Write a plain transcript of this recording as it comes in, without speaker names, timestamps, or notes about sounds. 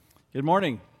Good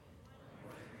morning.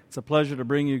 It's a pleasure to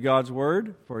bring you God's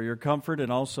Word for your comfort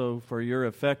and also for your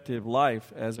effective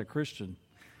life as a Christian.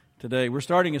 Today, we're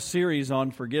starting a series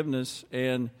on forgiveness,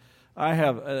 and I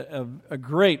have a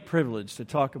great privilege to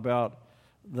talk about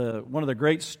one of the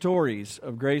great stories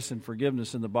of grace and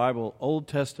forgiveness in the Bible, Old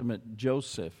Testament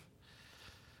Joseph.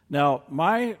 Now,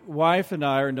 my wife and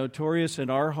I are notorious in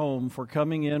our home for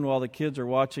coming in while the kids are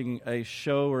watching a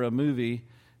show or a movie,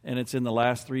 and it's in the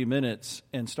last 3 minutes,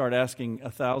 and start asking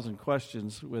 1,000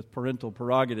 questions with parental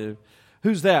prerogative.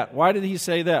 Who's that? Why did he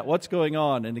say that? What's going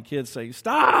on? And the kids say,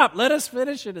 stop, let us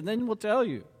finish it, and then we'll tell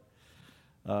you.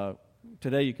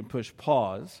 Today you can push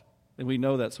pause, and we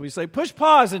know that. So we say, push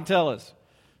pause and tell us,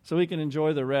 so we can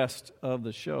enjoy the rest of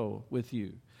the show with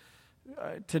you.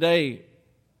 Today,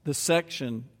 the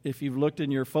section, if you've looked in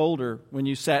your folder when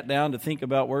you sat down to think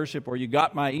about worship or you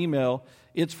got my email,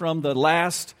 it's from the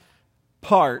last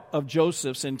part of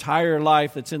Joseph's entire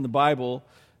life that's in the Bible,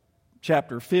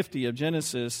 chapter 50 of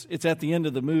Genesis. It's at the end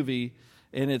of the movie,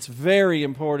 and it's very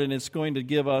important. It's going to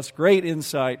give us great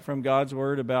insight from God's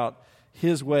Word about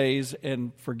His ways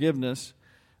and forgiveness,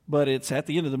 but it's at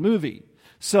the end of the movie.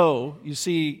 So you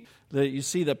see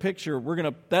the picture.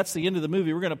 That's the end of the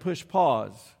movie. We're going to push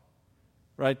pause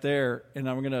right there, and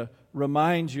I'm going to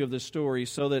remind you of the story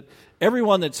so that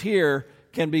everyone that's here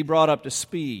can be brought up to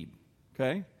speed.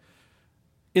 Okay?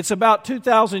 It's about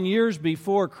 2,000 years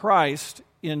before Christ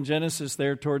in Genesis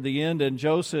there toward the end, and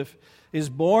Joseph is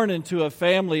born into a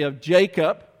family of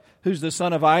Jacob, who's the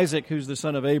son of Isaac, who's the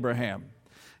son of Abraham.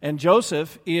 And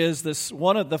Joseph is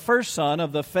the first son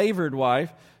of the favored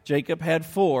wife. Jacob had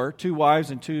 2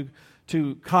 wives and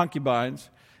two concubines.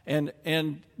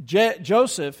 And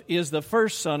Joseph is the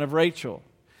first son of Rachel.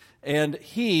 And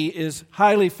he is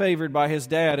highly favored by his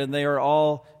dad, and they are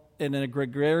all in an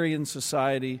agrarian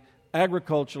society,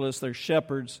 agriculturalists, they're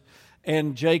shepherds,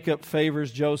 and Jacob favors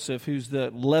Joseph, who's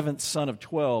the 11th son of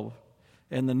 12,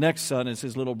 and the next son is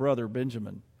his little brother,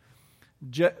 Benjamin.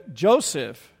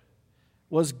 Joseph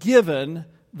was given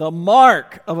the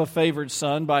mark of a favored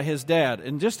son by his dad,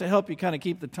 and just to help you kind of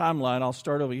keep the timeline, I'll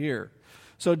start over here.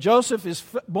 So Joseph is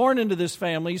born into this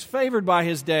family, he's favored by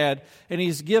his dad, and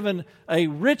he's given a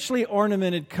richly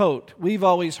ornamented coat. We've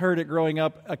always heard it growing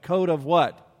up, a coat of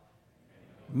what?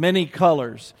 Many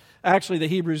colors. Actually, the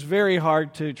Hebrew is very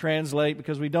hard to translate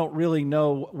because we don't really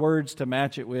know words to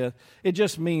match it with. It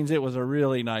just means it was a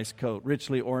really nice coat,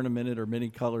 richly ornamented or many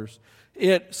colors.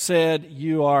 It said,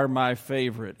 "You are my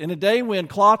favorite." In a day when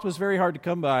cloth was very hard to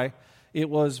come by, it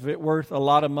was worth a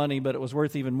lot of money, but it was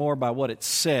worth even more by what it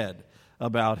said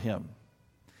about him.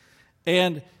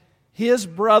 And his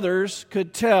brothers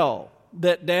could tell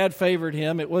that Dad favored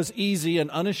him. It was easy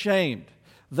and unashamed.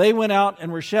 They went out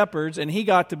and were shepherds, and he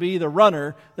got to be the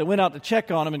runner that went out to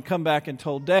check on them and come back and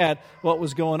told Dad what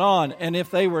was going on. And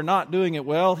if they were not doing it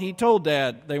well, he told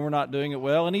Dad they were not doing it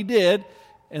well, and he did,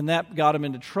 and that got him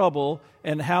into trouble.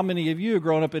 And how many of you have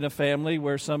grown up in a family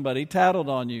where somebody tattled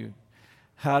on you?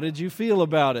 How did you feel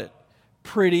about it?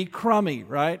 Pretty crummy,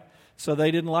 right? So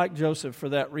they didn't like Joseph for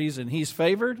that reason. He's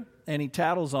favored, and he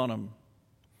tattles on them.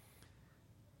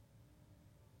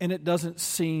 And it doesn't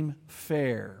seem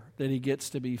fair that he gets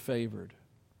to be favored.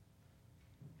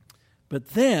 But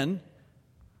then,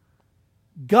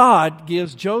 God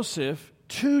gives Joseph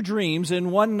 2 dreams in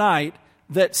one night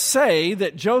that say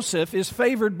that Joseph is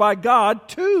favored by God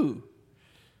too.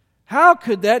 How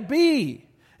could that be?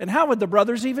 And how would the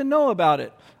brothers even know about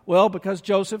it? Well, because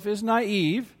Joseph is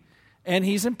naive, and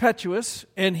he's impetuous,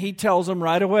 and he tells them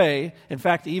right away. In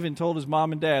fact, he even told his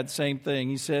mom and dad the same thing.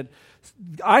 He said,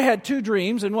 I had 2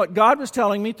 dreams, and what God was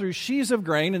telling me through sheaves of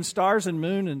grain and stars and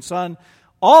moon and sun,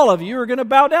 all of you are going to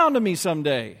bow down to me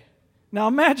someday. Now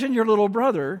imagine your little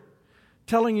brother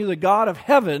telling you the God of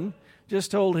heaven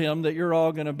just told him that you're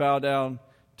all going to bow down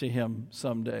to him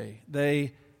someday.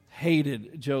 They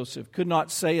hated Joseph, could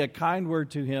not say a kind word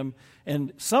to him,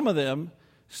 and some of them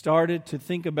started to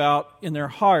think about in their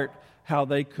heart how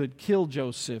they could kill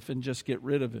Joseph and just get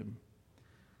rid of him.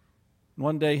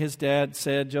 One day his dad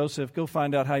said, Joseph, go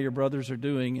find out how your brothers are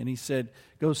doing. And he said,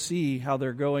 go see how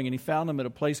they're going. And he found them at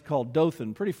a place called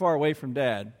Dothan, pretty far away from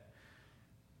Dad.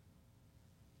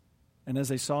 And as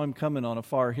they saw him coming on a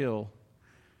far hill,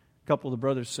 a couple of the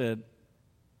brothers said,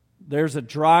 there's a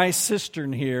dry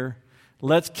cistern here.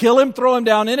 Let's kill him, throw him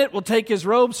down in it. We'll take his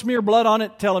robe, smear blood on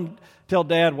it, tell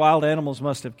Dad wild animals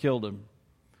must have killed him.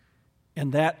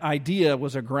 And that idea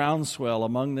was a groundswell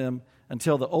among them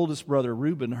until the oldest brother,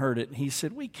 Reuben, heard it. And he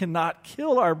said, we cannot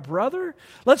kill our brother.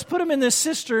 Let's put him in this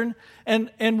cistern and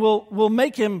we'll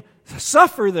make him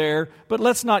suffer there, but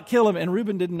let's not kill him. And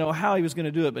Reuben didn't know how he was going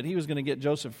to do it, but he was going to get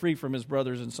Joseph free from his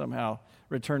brothers and somehow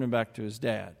return him back to his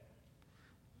dad.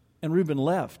 And Reuben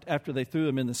left after they threw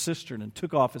him in the cistern and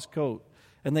took off his coat,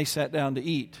 and they sat down to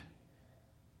eat.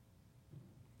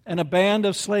 And a band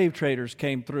of slave traders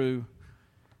came through,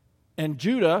 and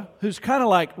Judah, who's kind of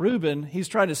like Reuben, he's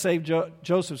trying to save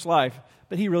Joseph's life,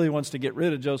 but he really wants to get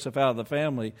rid of Joseph out of the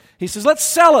family. He says, let's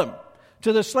sell him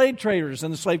to the slave traders.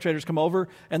 And the slave traders come over,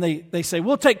 and they say,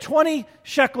 we'll take 20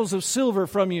 shekels of silver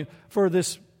from you for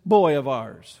this boy of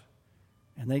ours.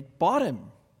 And they bought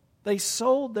him. They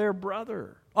sold their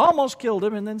brother. Almost killed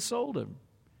him and then sold him.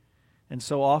 And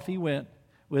so off he went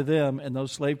with them, and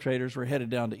those slave traders were headed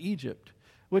down to Egypt,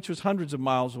 which was hundreds of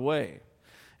miles away.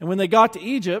 And when they got to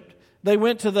Egypt, they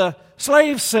went to the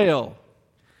slave sale.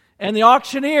 And the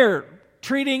auctioneer,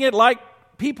 treating it like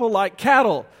people like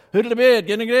cattle, hooded a bid,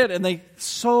 getting a bid, and they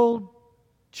sold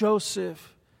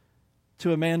Joseph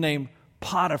to a man named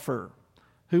Potiphar,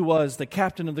 who was the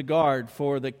captain of the guard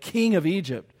for the king of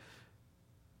Egypt.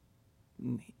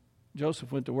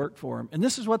 Joseph went to work for him. And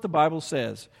this is what the Bible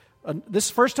says. This is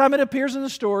the first time it appears in the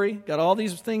story. Got all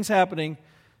these things happening.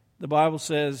 The Bible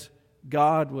says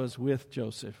God was with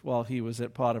Joseph while he was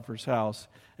at Potiphar's house.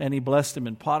 And he blessed him,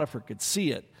 and Potiphar could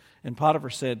see it. And Potiphar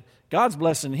said, God's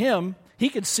blessing him. He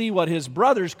could see what his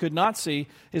brothers could not see.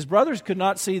 His brothers could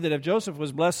not see that if Joseph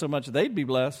was blessed so much, they'd be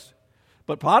blessed.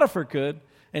 But Potiphar could.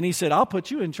 And he said, I'll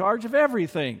put you in charge of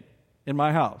everything in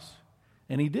my house.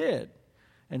 And he did.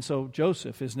 And so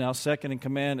Joseph is now second in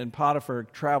command, and Potiphar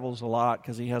travels a lot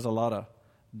because he has a lot of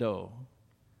dough.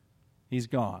 He's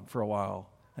gone for a while.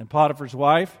 And Potiphar's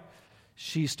wife,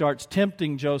 she starts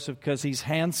tempting Joseph because he's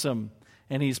handsome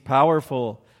and he's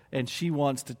powerful, and she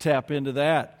wants to tap into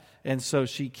that. And so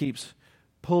she keeps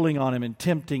pulling on him and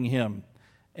tempting him.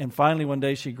 And finally one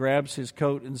day she grabs his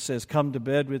coat and says, come to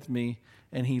bed with me.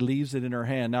 And he leaves it in her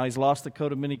hand. Now he's lost the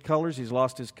coat of many colors. He's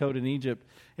lost his coat in Egypt.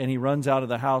 And he runs out of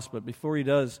the house. But before he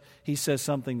does, he says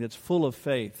something that's full of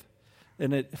faith.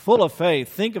 And full of faith,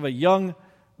 think of a young,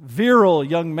 virile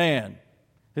young man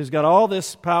who's got all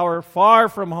this power far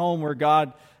from home where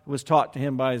God was taught to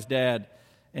him by his dad.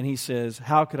 And he says,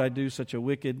 how could I do such a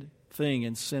wicked thing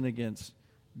and sin against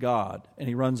God? And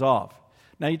he runs off.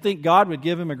 Now you'd think God would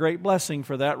give him a great blessing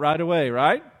for that right away,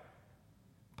 right?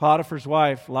 Potiphar's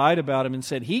wife lied about him and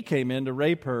said he came in to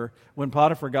rape her when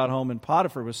Potiphar got home, and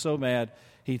Potiphar was so mad,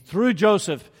 he threw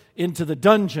Joseph into the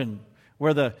dungeon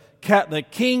where the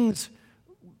king's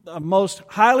most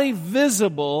highly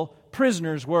visible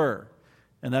prisoners were.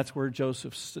 And that's where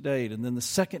Joseph stayed. And then the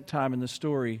second time in the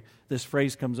story, this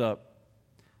phrase comes up.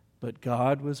 But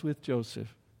God was with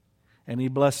Joseph, and he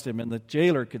blessed him. And the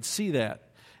jailer could see that.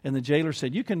 And the jailer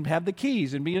said, you can have the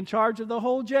keys and be in charge of the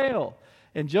whole jail.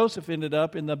 And Joseph ended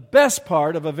up in the best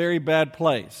part of a very bad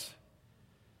place.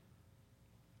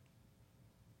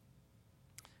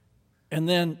 And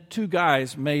then two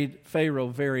guys made Pharaoh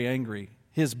very angry.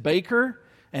 His baker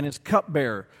and his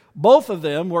cupbearer. Both of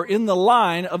them were in the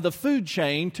line of the food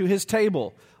chain to his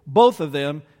table. Both of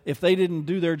them, if they didn't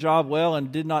do their job well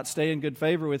and did not stay in good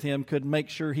favor with him, could make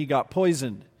sure he got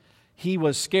poisoned. He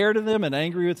was scared of them and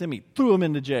angry with them. He threw them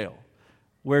into jail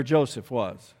where Joseph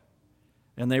was.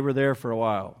 And they were there for a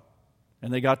while.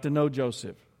 And they got to know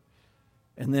Joseph.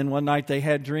 And then one night they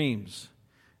had dreams.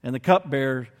 And the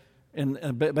cupbearer and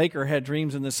the baker had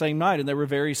dreams in the same night, and they were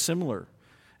very similar.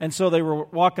 And so they were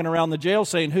walking around the jail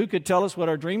saying, who could tell us what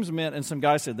our dreams meant? And some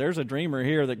guy said, there's a dreamer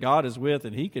here that God is with,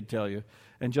 and he could tell you.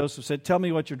 And Joseph said, tell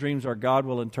me what your dreams are. God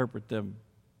will interpret them.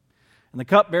 And the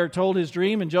cupbearer told his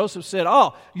dream, and Joseph said,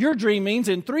 oh, your dream means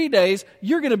in 3 days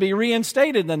you're going to be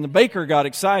reinstated. And then the baker got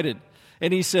excited.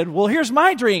 And he said, well, here's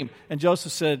my dream. And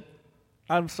Joseph said,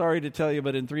 I'm sorry to tell you,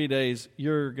 but in 3 days,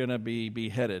 you're going to be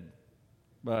beheaded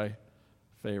by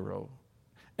Pharaoh.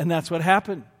 And that's what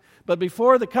happened. But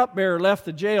before the cupbearer left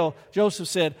the jail, Joseph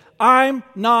said, I'm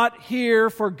not here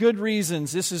for good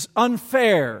reasons. This is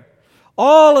unfair.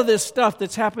 All of this stuff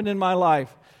that's happened in my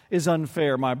life is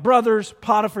unfair. My brothers,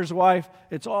 Potiphar's wife,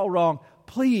 it's all wrong.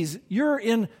 Please, you're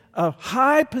in a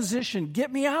high position.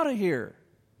 Get me out of here.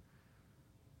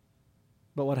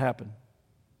 But what happened?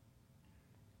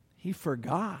 He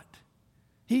forgot.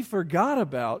 He forgot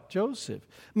about Joseph.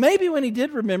 Maybe when he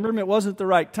did remember him, it wasn't the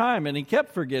right time, and he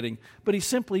kept forgetting. But he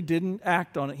simply didn't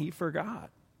act on it. He forgot.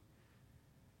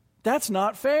 That's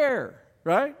not fair,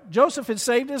 right? Joseph had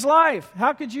saved his life.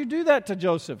 How could you do that to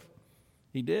Joseph?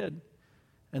 He did.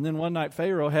 And then one night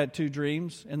Pharaoh had 2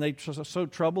 dreams, and they so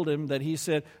troubled him that he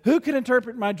said, who can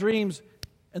interpret my dreams?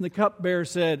 And the cupbearer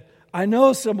said, I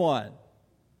know someone.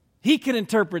 He can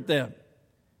interpret them.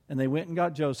 And they went and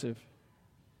got Joseph.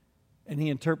 And he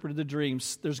interpreted the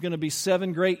dreams. There's going to be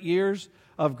 7 great years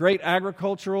of great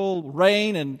agricultural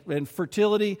rain and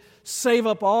fertility. Save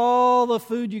up all the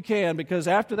food you can, because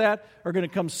after that are going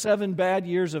to come 7 bad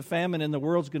years of famine, and the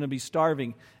world's going to be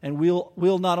starving. And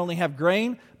we'll not only have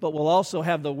grain, but we'll also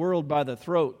have the world by the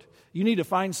throat. You need to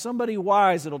find somebody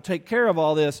wise that'll take care of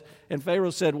all this. And Pharaoh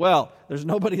said, well, there's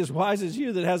nobody as wise as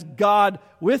you that has God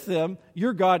with them.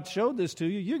 Your God showed this to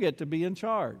you. You get to be in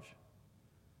charge.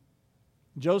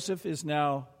 Joseph is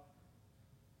now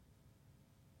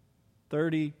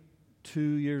 32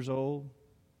 years old.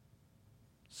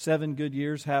 7 good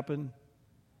years happened.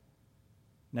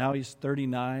 Now he's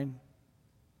 39.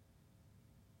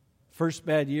 First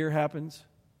bad year happens.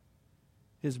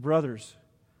 His brothers,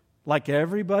 like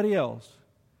everybody else,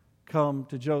 come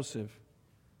to Joseph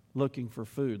looking for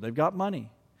food. They've got money.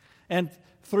 And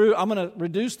I'm going to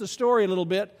reduce the story a little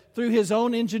bit. Through his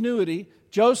own ingenuity,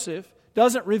 Joseph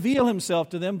doesn't reveal himself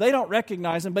to them. They don't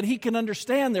recognize him, but he can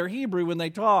understand their Hebrew when they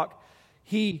talk.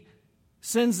 He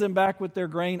sends them back with their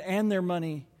grain and their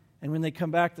money. And when they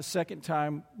come back the second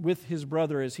time with his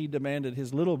brother, as he demanded,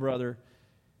 his little brother,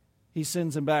 he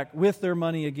sends them back with their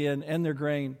money again and their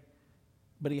grain.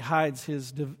 But he hides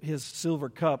his silver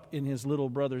cup in his little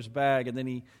brother's bag. And then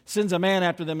he sends a man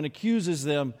after them and accuses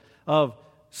them of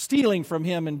stealing from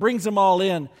him and brings them all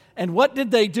in. And what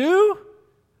did they do?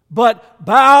 But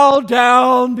bow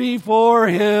down before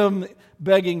him,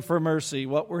 begging for mercy.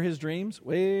 What were his dreams?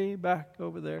 Way back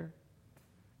over there.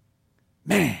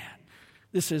 Man,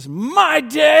 this is my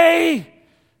day.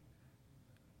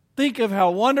 Think of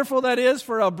how wonderful that is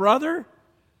for a brother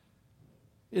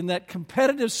in that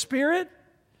competitive spirit.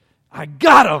 I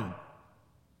got him.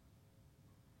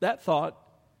 That thought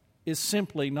is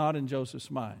simply not in Joseph's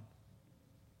mind.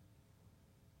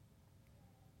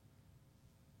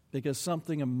 Because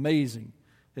something amazing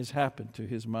has happened to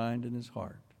his mind and his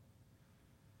heart.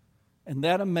 And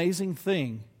that amazing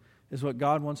thing is what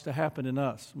God wants to happen in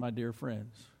us, my dear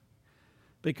friends.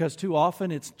 Because too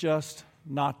often it's just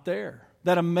not there.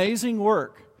 That amazing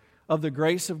work of the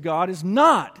grace of God is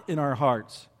not in our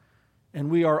hearts. And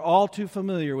we are all too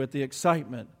familiar with the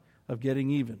excitement of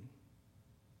getting even.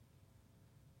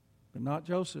 But not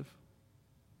Joseph.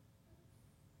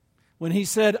 When he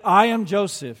said, I am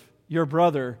Joseph, your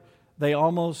brother, they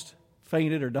almost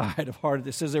fainted or died of heart.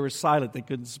 It says they were silent, they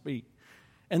couldn't speak.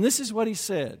 And this is what he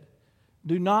said.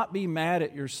 Do not be mad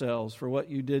at yourselves for what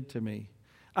you did to me.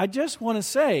 I just want to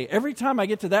say, every time I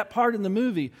get to that part in the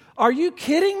movie, are you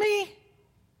kidding me?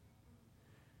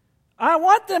 I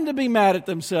want them to be mad at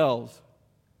themselves.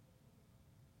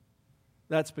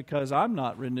 That's because I'm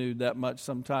not renewed that much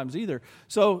sometimes either.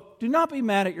 So do not be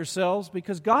mad at yourselves,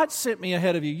 because God sent me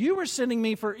ahead of you. You were sending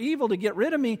me for evil to get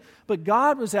rid of me, but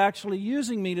God was actually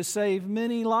using me to save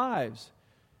many lives.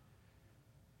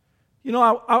 You know,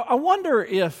 I wonder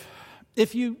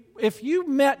if you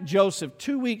met Joseph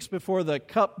 2 weeks before the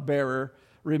cupbearer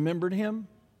remembered him,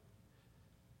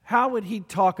 how would he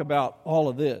talk about all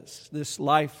of this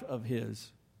life of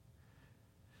his?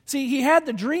 See, he had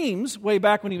the dreams way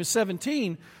back when he was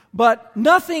 17, but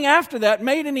nothing after that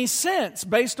made any sense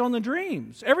based on the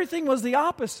dreams. Everything was the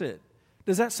opposite.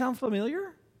 Does that sound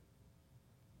familiar?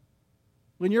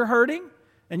 When you're hurting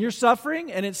and you're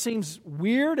suffering and it seems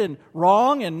weird and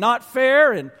wrong and not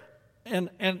fair and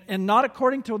not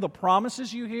according to the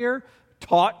promises you hear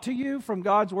taught to you from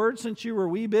God's Word since you were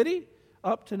wee bitty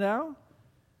up to now?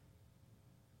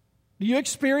 Do you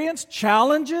experience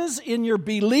challenges in your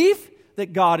belief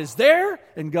that God is there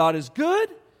and God is good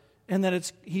and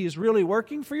that He is really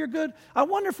working for your good? I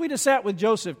wonder if we'd have sat with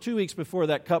Joseph 2 weeks before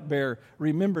that cupbearer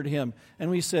remembered him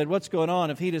and we said, what's going on?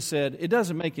 If he'd have said, it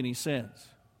doesn't make any sense.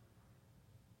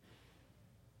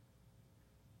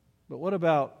 But what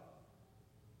about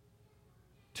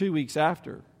 2 weeks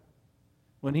after,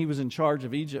 when he was in charge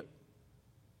of Egypt?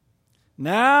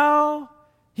 Now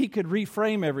he could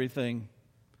reframe everything.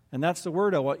 And that's the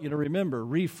word I want you to remember,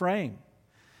 reframe.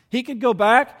 He could go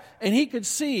back and he could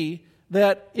see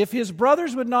that if his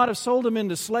brothers would not have sold him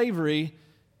into slavery,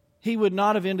 he would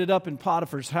not have ended up in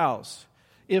Potiphar's house.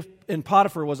 And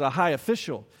Potiphar was a high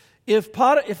official. If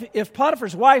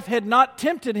Potiphar's wife had not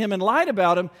tempted him and lied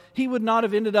about him, he would not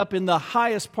have ended up in the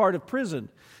highest part of prison.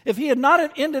 If he had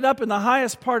not ended up in the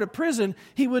highest part of prison,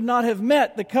 he would not have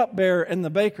met the cupbearer and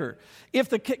the baker. If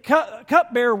the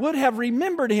cupbearer would have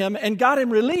remembered him and got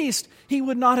him released, he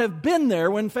would not have been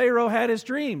there when Pharaoh had his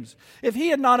dreams. If he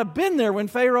had not have been there when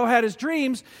Pharaoh had his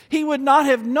dreams, he would not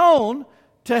have known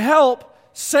to help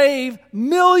save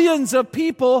millions of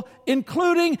people,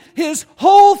 including his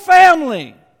whole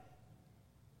family.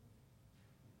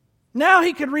 Now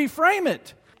he could reframe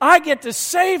it. I get to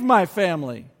save my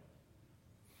family.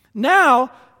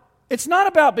 Now, it's not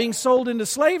about being sold into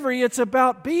slavery. It's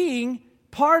about being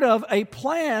part of a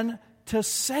plan to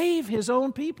save his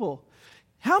own people.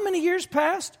 How many years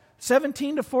passed?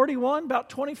 17 to 41, about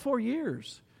 24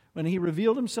 years when he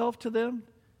revealed himself to them.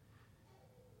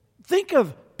 Think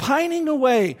of pining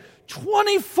away.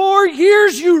 24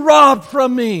 years you robbed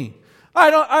from me.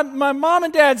 My mom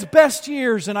and dad's best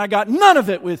years, and I got none of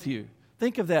it with you.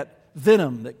 Think of that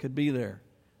venom that could be there.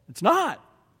 It's not.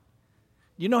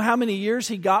 You know how many years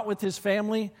he got with his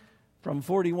family from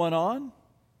 41 on?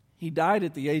 He died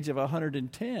at the age of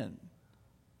 110.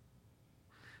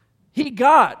 He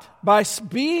got, by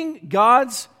being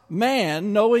God's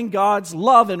man, knowing God's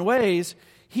love and ways,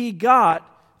 he got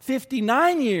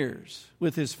 59 years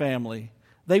with his family.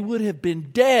 They would have been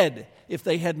dead if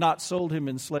they had not sold him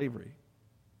in slavery.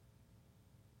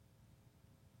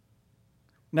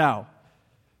 Now,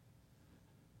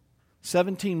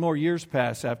 17 more years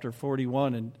pass after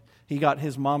 41, and he got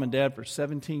his mom and dad for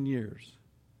 17 years.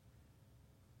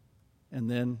 And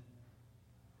then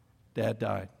Dad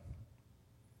died.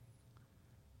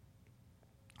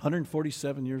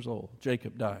 147 years old,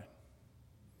 Jacob died.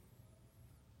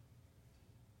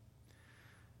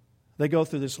 They go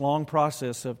through this long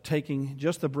process of taking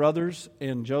just the brothers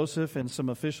and Joseph and some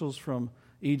officials from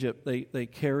Egypt. They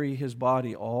carry his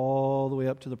body all the way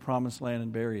up to the promised land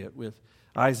and bury it with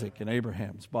Isaac and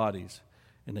Abraham's bodies,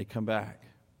 and they come back.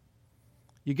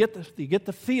 You get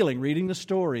the feeling, reading the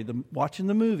story, watching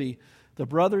the movie, the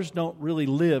brothers don't really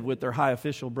live with their high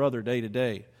official brother day to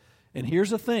day. And here's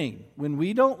the thing, when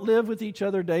we don't live with each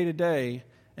other day to day,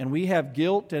 and we have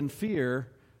guilt and fear,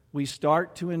 we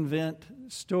start to invent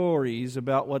stories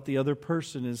about what the other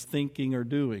person is thinking or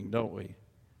doing, don't we?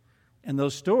 And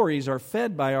those stories are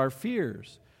fed by our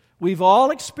fears. We've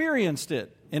all experienced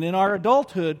it. And in our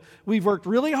adulthood, we've worked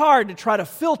really hard to try to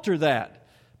filter that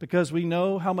because we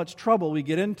know how much trouble we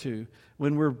get into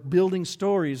when we're building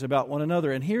stories about one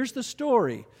another. And here's the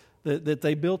story that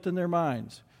they built in their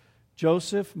minds.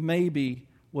 Joseph maybe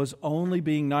was only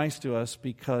being nice to us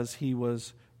because he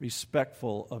was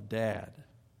respectful of Dad.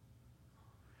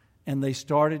 And they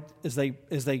started, as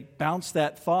they bounced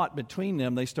that thought between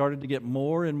them, they started to get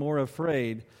more and more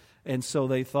afraid. And so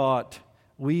they thought,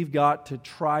 we've got to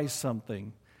try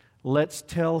something. Let's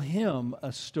tell him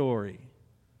a story.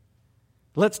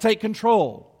 Let's take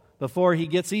control before he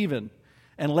gets even.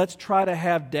 And let's try to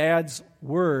have Dad's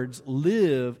words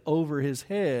live over his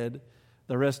head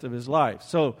the rest of his life.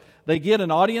 So they get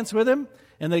an audience with him,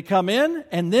 and they come in,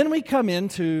 and then we come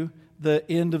into the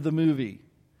end of the movie.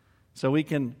 So we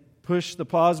can push the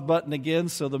pause button again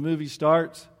so the movie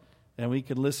starts, and we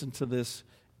can listen to this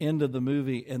end of the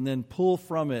movie and then pull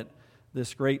from it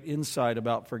this great insight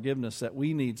about forgiveness that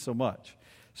we need so much.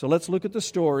 So let's look at the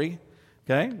story.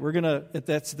 Okay,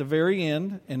 that's the very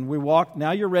end, and we walk.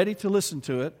 Now you're ready to listen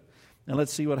to it, and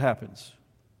let's see what happens.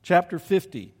 Chapter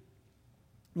 50.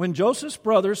 When Joseph's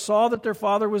brothers saw that their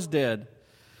father was dead,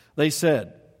 they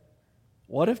said,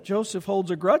 "What if Joseph holds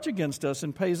a grudge against us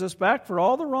and pays us back for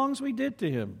all the wrongs we did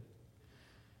to him?"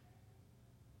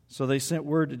 So they sent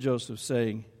word to Joseph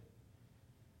saying,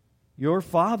 "Your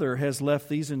father has left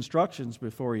these instructions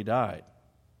before he died.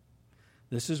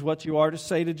 This is what you are to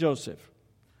say to Joseph.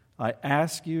 I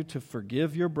ask you to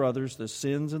forgive your brothers the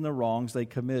sins and the wrongs they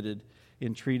committed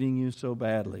in treating you so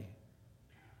badly.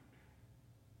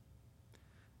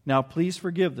 Now please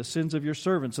forgive the sins of your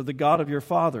servants, of the God of your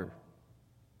father."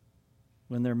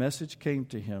 When their message came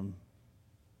to him,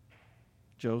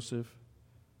 Joseph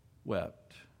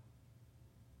wept.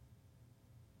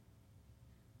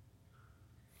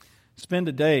 Spend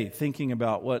a day thinking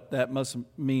about what that must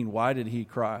mean. Why did he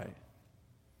cry?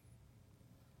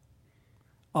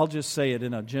 I'll just say it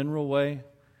in a general way.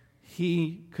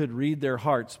 He could read their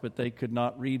hearts, but they could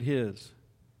not read his.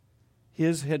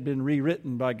 His had been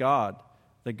rewritten by God,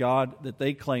 the God that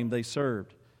they claimed they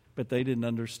served, but they didn't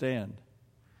understand.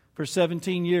 For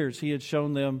 17 years, he had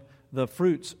shown them the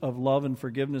fruits of love and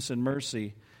forgiveness and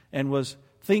mercy, and was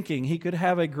thinking he could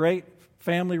have a great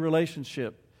family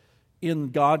relationship in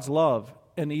God's love,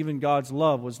 and even God's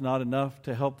love was not enough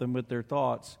to help them with their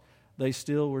thoughts. They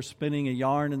still were spinning a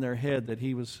yarn in their head that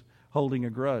he was holding a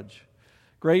grudge.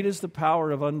 Great is the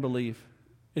power of unbelief,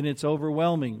 and it's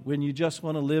overwhelming when you just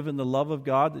want to live in the love of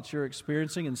God that you're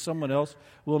experiencing and someone else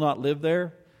will not live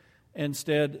there.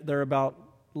 Instead, they're about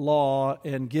law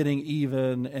and getting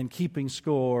even and keeping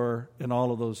score and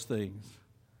all of those things.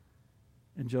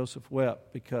 And Joseph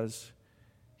wept because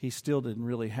he still didn't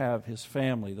really have his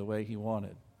family the way he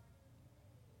wanted.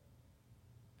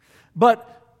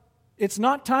 But it's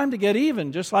not time to get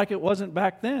even, just like it wasn't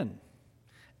back then.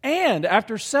 And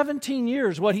after 17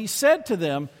 years, what he said to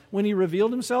them when he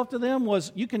revealed himself to them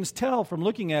was, you can tell from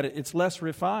looking at it, it's less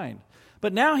refined.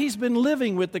 But now he's been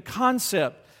living with the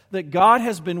concept that God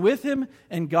has been with him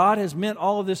and God has meant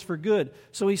all of this for good.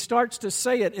 So he starts to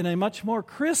say it in a much more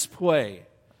crisp way.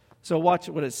 So watch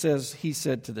what it says he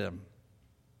said to them.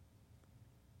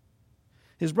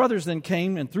 His brothers then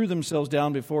came and threw themselves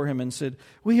down before him and said,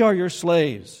 "We are your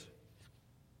slaves."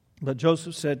 But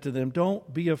Joseph said to them,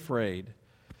 "Don't be afraid.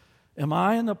 Am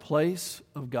I in the place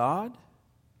of God?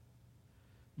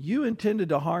 You intended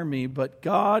to harm me, but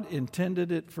God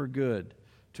intended it for good,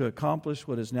 to accomplish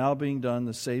what is now being done,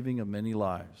 the saving of many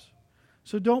lives.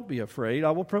 So don't be afraid.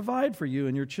 I will provide for you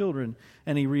and your children."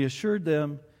 And he reassured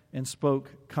them and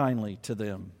spoke kindly to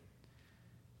them.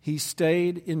 He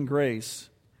stayed in grace,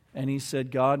 and he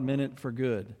said God meant it for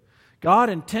good. God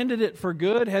intended it for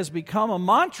good has become a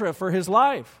mantra for his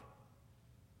life.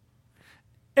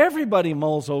 Everybody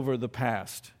mulls over the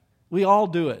past. We all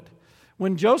do it.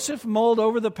 When Joseph mulled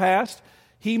over the past,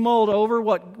 he mulled over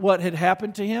what had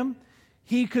happened to him.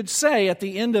 He could say at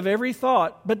the end of every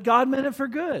thought, but God meant it for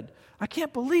good. I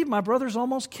can't believe my brothers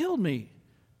almost killed me,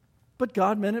 but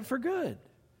God meant it for good.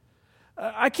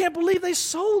 I can't believe they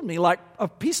sold me like a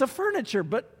piece of furniture,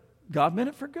 but God meant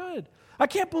it for good. I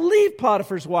can't believe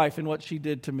Potiphar's wife and what she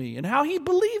did to me and how he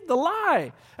believed the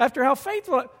lie after how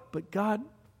faithful, but God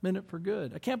meant it for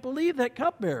good. I can't believe that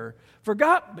cupbearer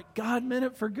forgot, but God meant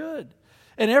it for good.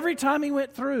 And every time he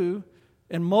went through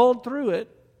and mulled through it,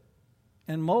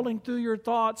 and mulling through your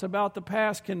thoughts about the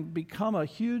past can become a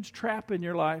huge trap in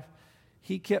your life,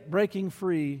 he kept breaking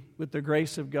free with the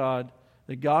grace of God,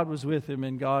 that God was with him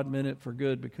and God meant it for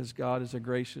good because God is a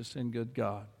gracious and good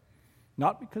God.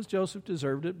 Not because Joseph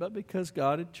deserved it, but because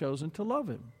God had chosen to love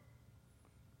him.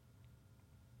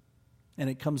 And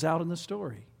it comes out in the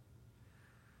story.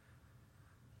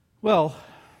 Well,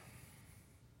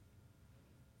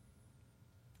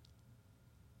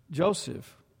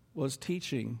 Joseph was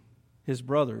teaching his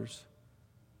brothers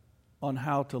on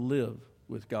how to live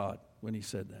with God when he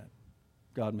said that.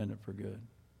 God meant it for good.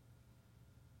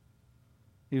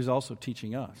 He was also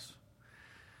teaching us.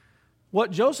 What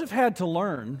Joseph had to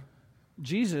learn,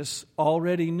 Jesus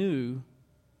already knew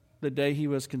the day he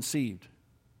was conceived.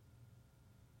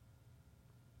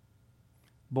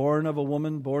 Born of a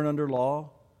woman, born under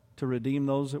law, to redeem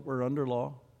those that were under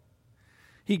law.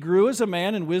 He grew as a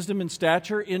man in wisdom and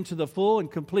stature into the full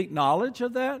and complete knowledge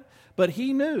of that, but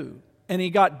he knew, and he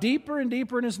got deeper and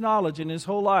deeper in his knowledge in his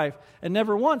whole life, and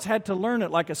never once had to learn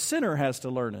it like a sinner has to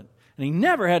learn it. And he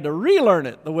never had to relearn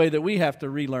it the way that we have to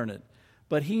relearn it.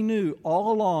 But he knew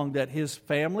all along that his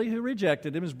family who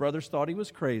rejected him, his brothers thought he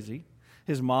was crazy.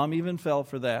 His mom even fell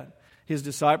for that. His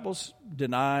disciples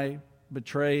deny,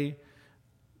 betray,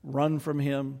 run from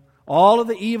him. All of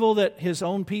the evil that his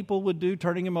own people would do,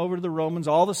 turning him over to the Romans,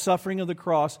 all the suffering of the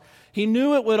cross, he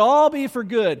knew it would all be for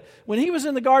good. When he was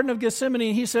in the Garden of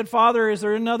Gethsemane, he said, "Father, is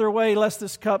there another way, lest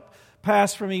this cup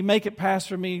pass from me? Make it pass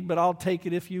from me, but I'll take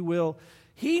it if you will."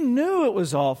 He knew it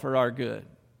was all for our good.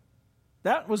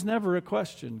 That was never a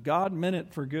question. God meant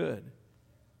it for good.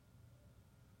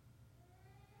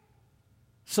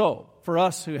 So, for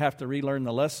us who have to relearn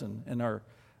the lesson and are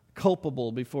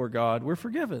culpable before God, we're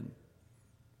forgiven.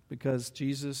 Because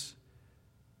Jesus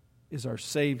is our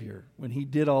Savior. When He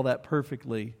did all that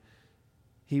perfectly,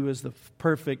 He was the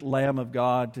perfect Lamb of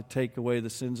God to take away the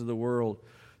sins of the world.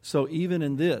 So even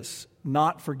in this,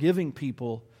 not forgiving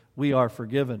people, we are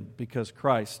forgiven because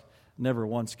Christ never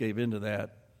once gave into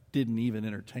that, didn't even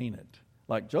entertain it,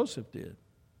 like Joseph did.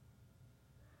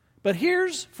 But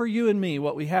here's for you and me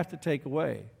what we have to take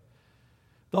away.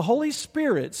 The Holy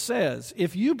Spirit says,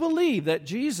 if you believe that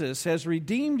Jesus has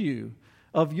redeemed you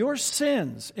of your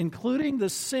sins, including the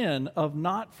sin of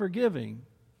not forgiving,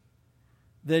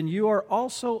 then you are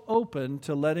also open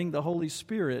to letting the Holy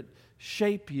Spirit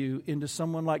shape you into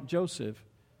someone like Joseph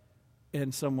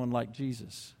and someone like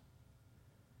Jesus.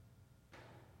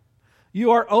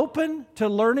 You are open to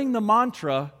learning the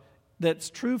mantra that's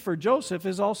true for Joseph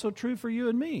is also true for you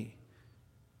and me.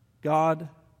 God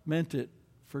meant it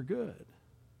for good.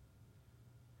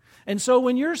 And so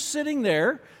when you're sitting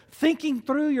there thinking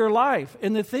through your life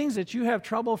and the things that you have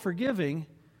trouble forgiving,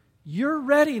 you're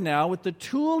ready now with the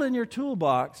tool in your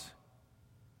toolbox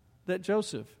that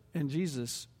Joseph and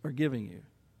Jesus are giving you.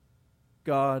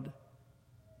 God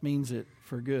means it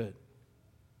for good.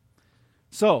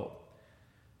 So,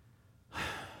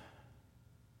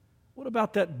 what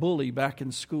about that bully back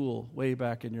in school, way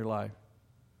back in your life?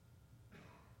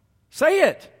 Say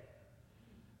it.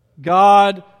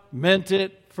 God meant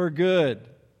it for good.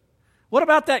 What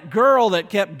about that girl that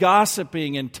kept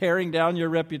gossiping and tearing down your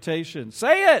reputation?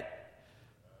 Say it.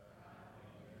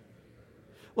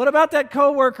 What about that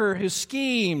coworker who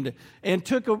schemed and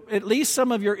took at least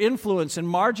some of your influence and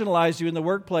marginalized you in the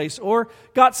workplace, or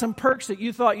got some perks that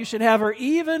you thought you should have, or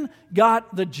even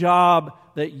got the job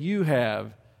that you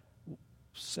have?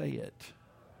 Say it.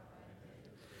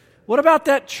 What about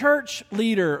that church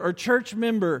leader or church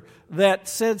member that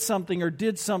said something or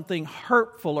did something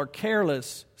hurtful or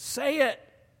careless? Say it.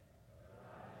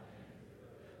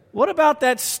 What about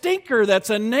that stinker that's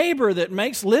a neighbor that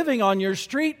makes living on your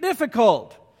street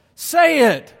difficult?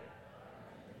 Say it.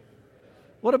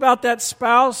 What about that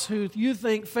spouse who you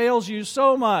think fails you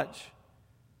so much?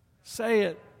 Say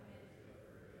it.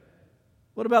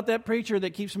 What about that preacher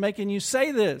that keeps making you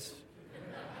say this?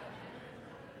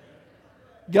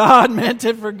 God meant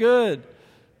it for good.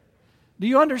 Do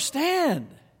you understand?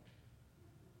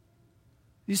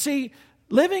 You see,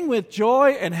 living with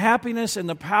joy and happiness and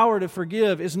the power to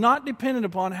forgive is not dependent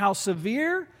upon how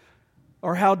severe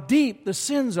or how deep the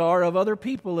sins are of other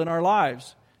people in our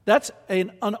lives. That's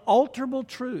an unalterable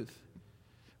truth.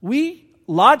 We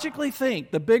logically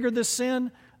think the bigger the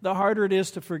sin, the harder it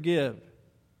is to forgive.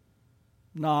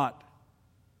 Not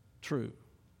true.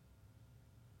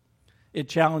 It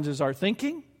challenges our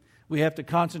thinking. We have to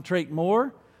concentrate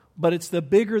more. But it's the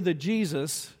bigger the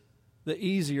Jesus, the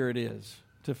easier it is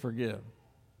to forgive.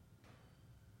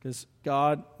 Because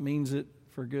God means it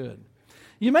for good.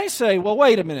 You may say, well,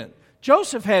 wait a minute.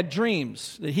 Joseph had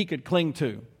dreams that he could cling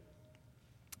to.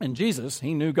 And Jesus,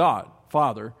 he knew God,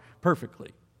 Father,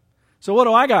 perfectly. So what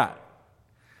do I got?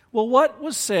 Well, what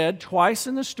was said twice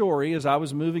in the story as I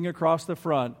was moving across the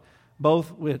front,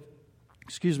 both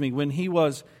when he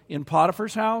was in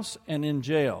Potiphar's house and in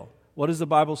jail. What does the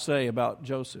Bible say about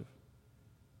Joseph?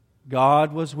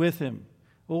 God was with him.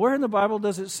 Well, where in the Bible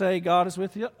does it say God is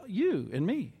with you and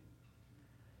me?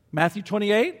 Matthew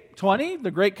 28:20,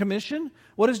 the Great Commission.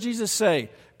 What does Jesus say?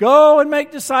 Go and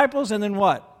make disciples, and then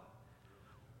what?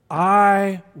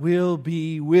 I will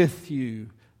be with you.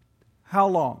 How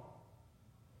long?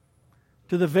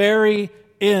 To the very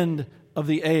end of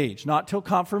the age. Not till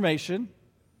confirmation,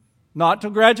 not till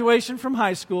graduation from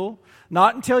high school,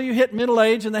 not until you hit middle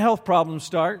age and the health problems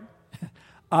start.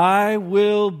 I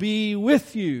will be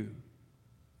with you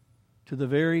to the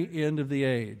very end of the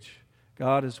age.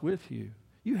 God is with you.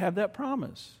 You have that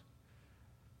promise.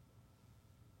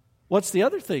 What's the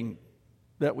other thing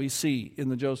that we see in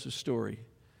the Joseph story?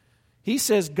 He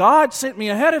says, God sent me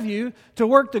ahead of you to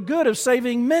work the good of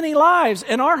saving many lives,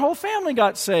 and our whole family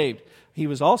got saved. He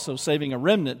was also saving a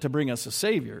remnant to bring us a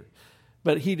Savior.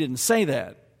 But he didn't say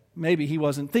that. Maybe he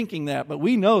wasn't thinking that, but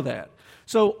we know that.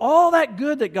 So all that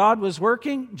good that God was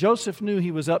working, Joseph knew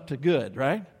he was up to good,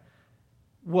 right?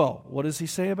 Well, what does he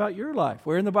say about your life?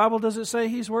 Where in the Bible does it say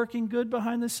he's working good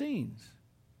behind the scenes?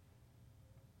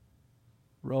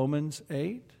 Romans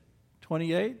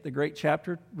 8:28, the great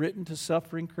chapter written to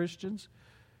suffering Christians.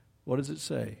 What does it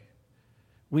say?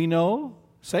 We know,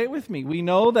 say it with me, we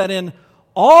know that in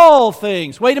all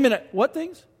things, wait a minute, what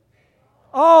things?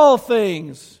 All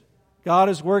things, God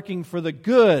is working for the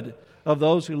good of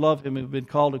those who love Him and have been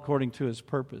called according to His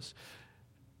purpose.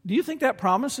 Do you think that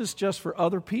promise is just for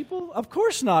other people? Of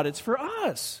course not. It's for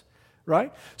us,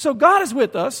 right? So God is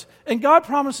with us, and God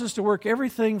promises to work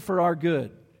everything for our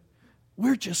good.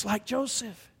 We're just like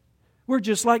Joseph. We're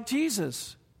just like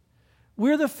Jesus.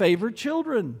 We're the favored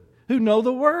children who know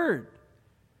the Word.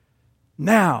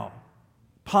 Now,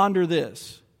 ponder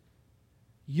this.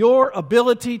 Your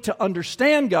ability to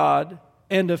understand God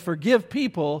and to forgive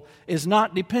people is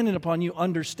not dependent upon you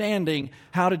understanding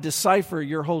how to decipher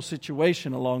your whole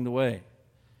situation along the way.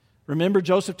 Remember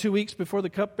Joseph 2 weeks before the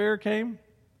cupbearer came?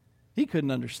 He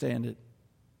couldn't understand it.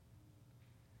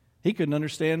 He couldn't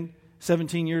understand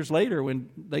 17 years later when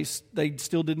they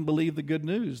still didn't believe the good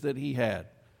news that he had.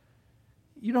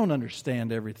 You don't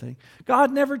understand everything.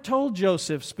 God never told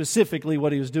Joseph specifically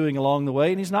what he was doing along the way,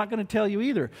 and He's not going to tell you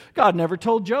either. God never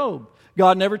told Job.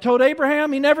 God never told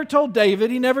Abraham. He never told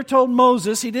David. He never told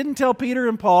Moses. He didn't tell Peter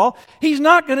and Paul. He's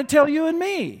not going to tell you and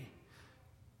me.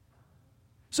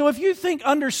 So if you think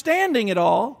understanding it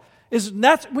all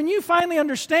that's when you finally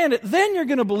understand it, then you're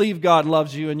going to believe God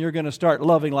loves you and you're going to start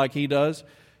loving like He does.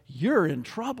 You're in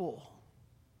trouble.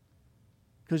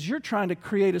 Because you're trying to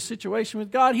create a situation with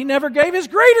God He never gave His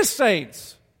greatest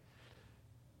saints.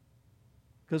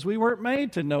 Because we weren't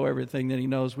made to know everything that He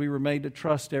knows. We were made to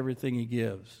trust everything He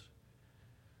gives.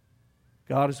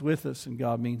 God is with us and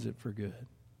God means it for good.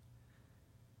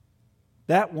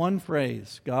 That one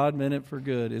phrase, God meant it for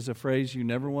good, is a phrase you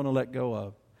never want to let go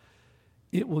of.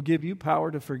 It will give you power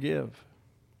to forgive.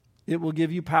 It will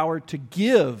give you power to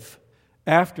give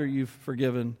after you've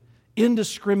forgiven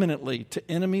indiscriminately to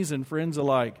enemies and friends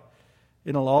alike.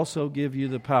 It'll also give you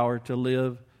the power to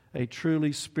live a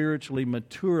truly spiritually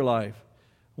mature life,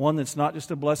 one that's not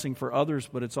just a blessing for others,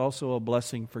 but it's also a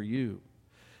blessing for you.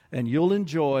 And you'll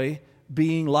enjoy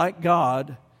being like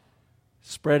God,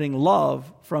 spreading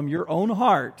love from your own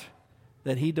heart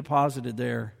that He deposited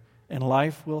there, and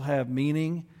life will have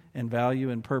meaning and value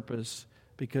and purpose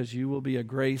because you will be a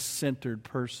grace-centered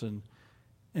person.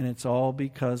 And it's all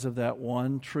because of that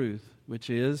one truth, which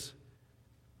is,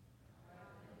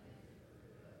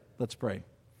 let's pray.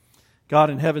 God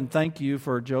in heaven, thank you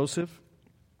for Joseph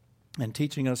and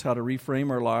teaching us how to reframe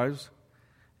our lives,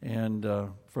 and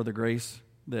for the grace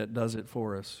that does it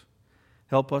for us.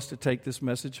 Help us to take this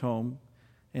message home.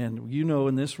 And you know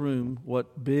in this room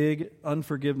what big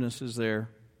unforgiveness is there,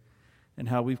 and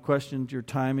how we've questioned your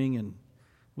timing, and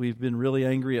we've been really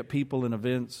angry at people and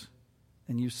events,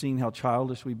 and you've seen how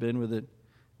childish we've been with it.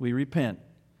 We repent.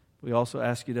 We also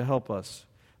ask you to help us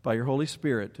by your Holy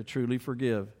Spirit to truly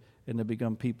forgive and to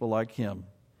become people like Him.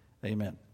 Amen.